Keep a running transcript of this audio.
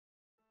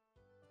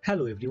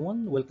Hello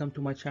everyone, welcome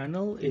to my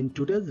channel. In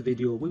today's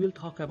video, we will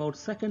talk about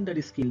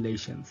secondary skin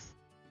lesions.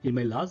 In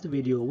my last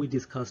video, we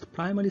discussed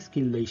primary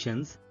skin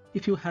lesions.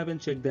 If you haven't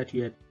checked that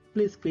yet,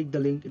 please click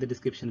the link in the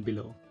description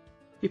below.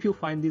 If you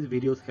find these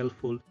videos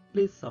helpful,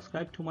 please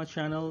subscribe to my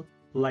channel,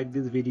 like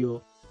this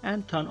video,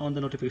 and turn on the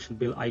notification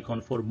bell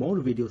icon for more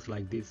videos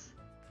like this.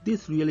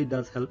 This really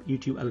does help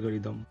YouTube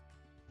algorithm.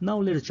 Now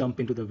let's jump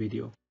into the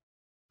video.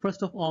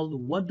 First of all,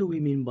 what do we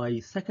mean by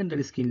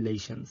secondary skin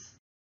lesions?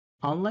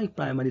 Unlike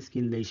primary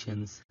skin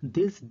lesions,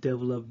 these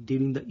develop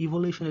during the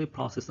evolutionary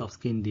process of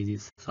skin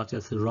disease such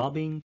as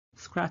rubbing,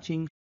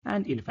 scratching,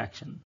 and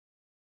infection.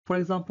 For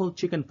example,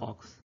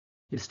 chickenpox.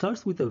 It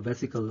starts with a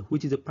vesicle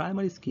which is a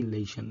primary skin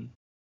lesion.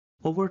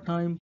 Over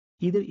time,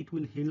 either it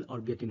will heal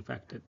or get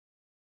infected.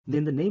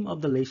 Then the name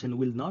of the lesion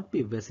will not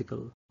be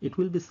vesicle, it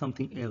will be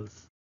something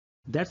else.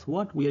 That's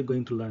what we are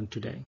going to learn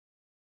today.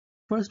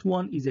 First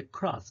one is a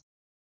crust.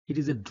 It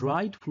is a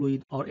dried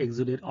fluid or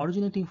exudate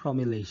originating from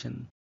a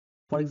lesion.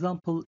 For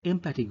example,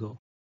 impetigo.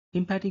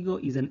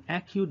 Impetigo is an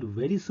acute,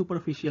 very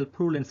superficial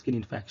purulent skin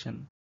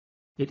infection.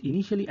 It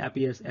initially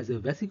appears as a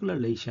vesicular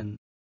lesion,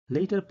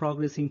 later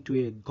progressing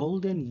to a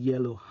golden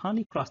yellow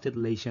honey-crusted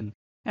lesion,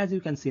 as you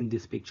can see in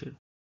this picture.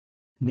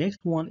 Next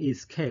one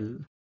is scale.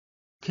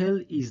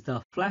 Scale is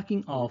the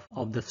flaking off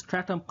of the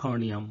stratum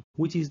corneum,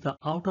 which is the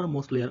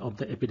outermost layer of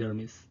the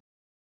epidermis.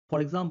 For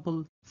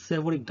example,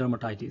 seborrheic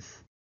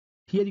dermatitis.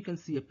 Here you can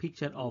see a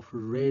picture of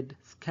red,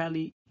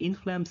 scaly,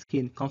 inflamed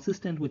skin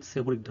consistent with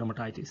seborrheic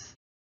dermatitis.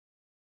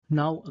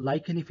 Now,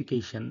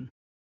 lichenification.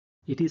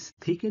 It is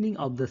thickening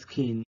of the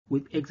skin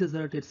with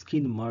exaggerated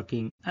skin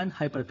marking and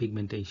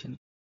hyperpigmentation.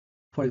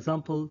 For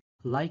example,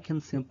 lichen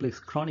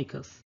simplex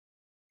chronicus.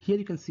 Here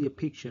you can see a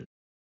picture.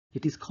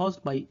 It is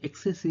caused by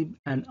excessive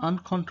and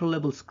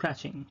uncontrollable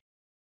scratching.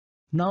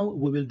 Now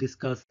we will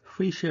discuss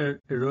fissure,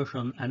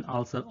 erosion, and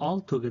ulcer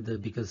all together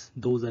because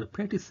those are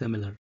pretty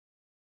similar.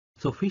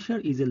 So fissure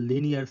is a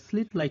linear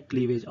slit-like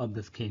cleavage of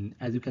the skin,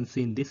 as you can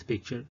see in this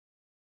picture.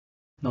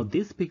 Now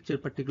this picture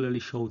particularly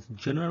shows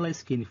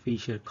generalized skin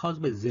fissure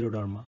caused by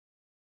xeroderma.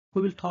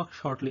 We will talk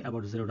shortly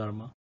about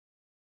xeroderma.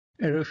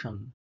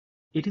 Erosion.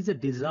 It is a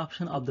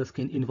disruption of the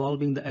skin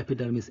involving the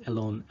epidermis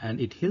alone, and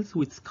it heals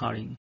with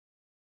scarring.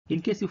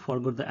 In case you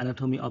forgot the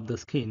anatomy of the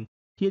skin,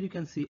 here you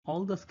can see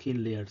all the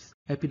skin layers,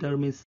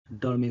 epidermis,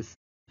 dermis,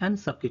 and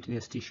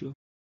subcutaneous tissue.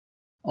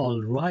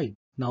 Alright,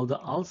 now the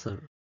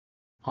ulcer.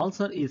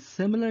 Ulcer is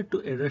similar to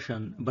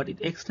erosion, but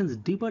it extends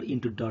deeper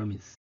into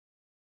dermis.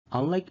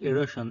 Unlike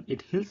erosion,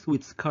 it heals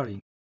with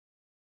scarring.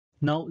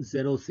 Now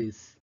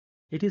xerosis.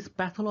 It is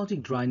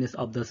pathologic dryness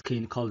of the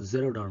skin called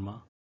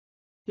xeroderma.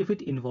 If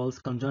it involves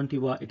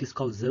conjunctiva, it is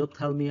called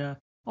xerophthalmia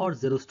or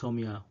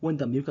xerostomia when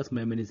the mucous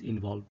membrane is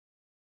involved.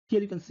 Here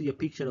you can see a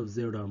picture of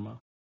xeroderma.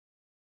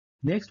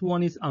 Next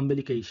one is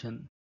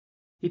umbilication.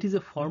 It is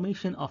a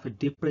formation of a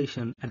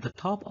depression at the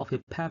top of a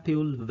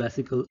papule,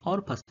 vesicle,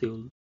 or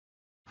pustule.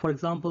 For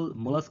example,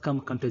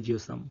 molluscum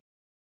contagiosum.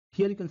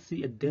 Here you can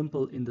see a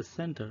dimple in the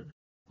center,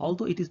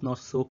 although it is not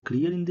so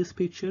clear in this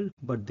picture,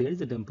 but there is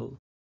a dimple.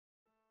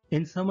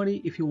 In summary,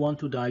 if you want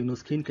to diagnose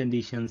skin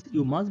conditions,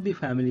 you must be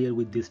familiar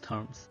with these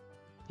terms.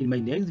 In my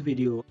next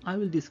video, I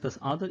will discuss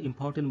other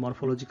important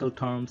morphological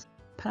terms,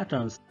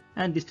 patterns,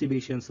 and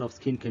distributions of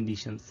skin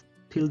conditions.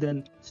 Till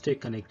then, stay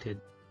connected.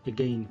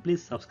 Again,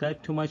 please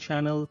subscribe to my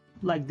channel,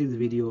 like this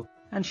video,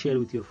 and share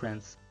with your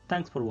friends.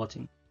 Thanks for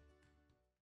watching.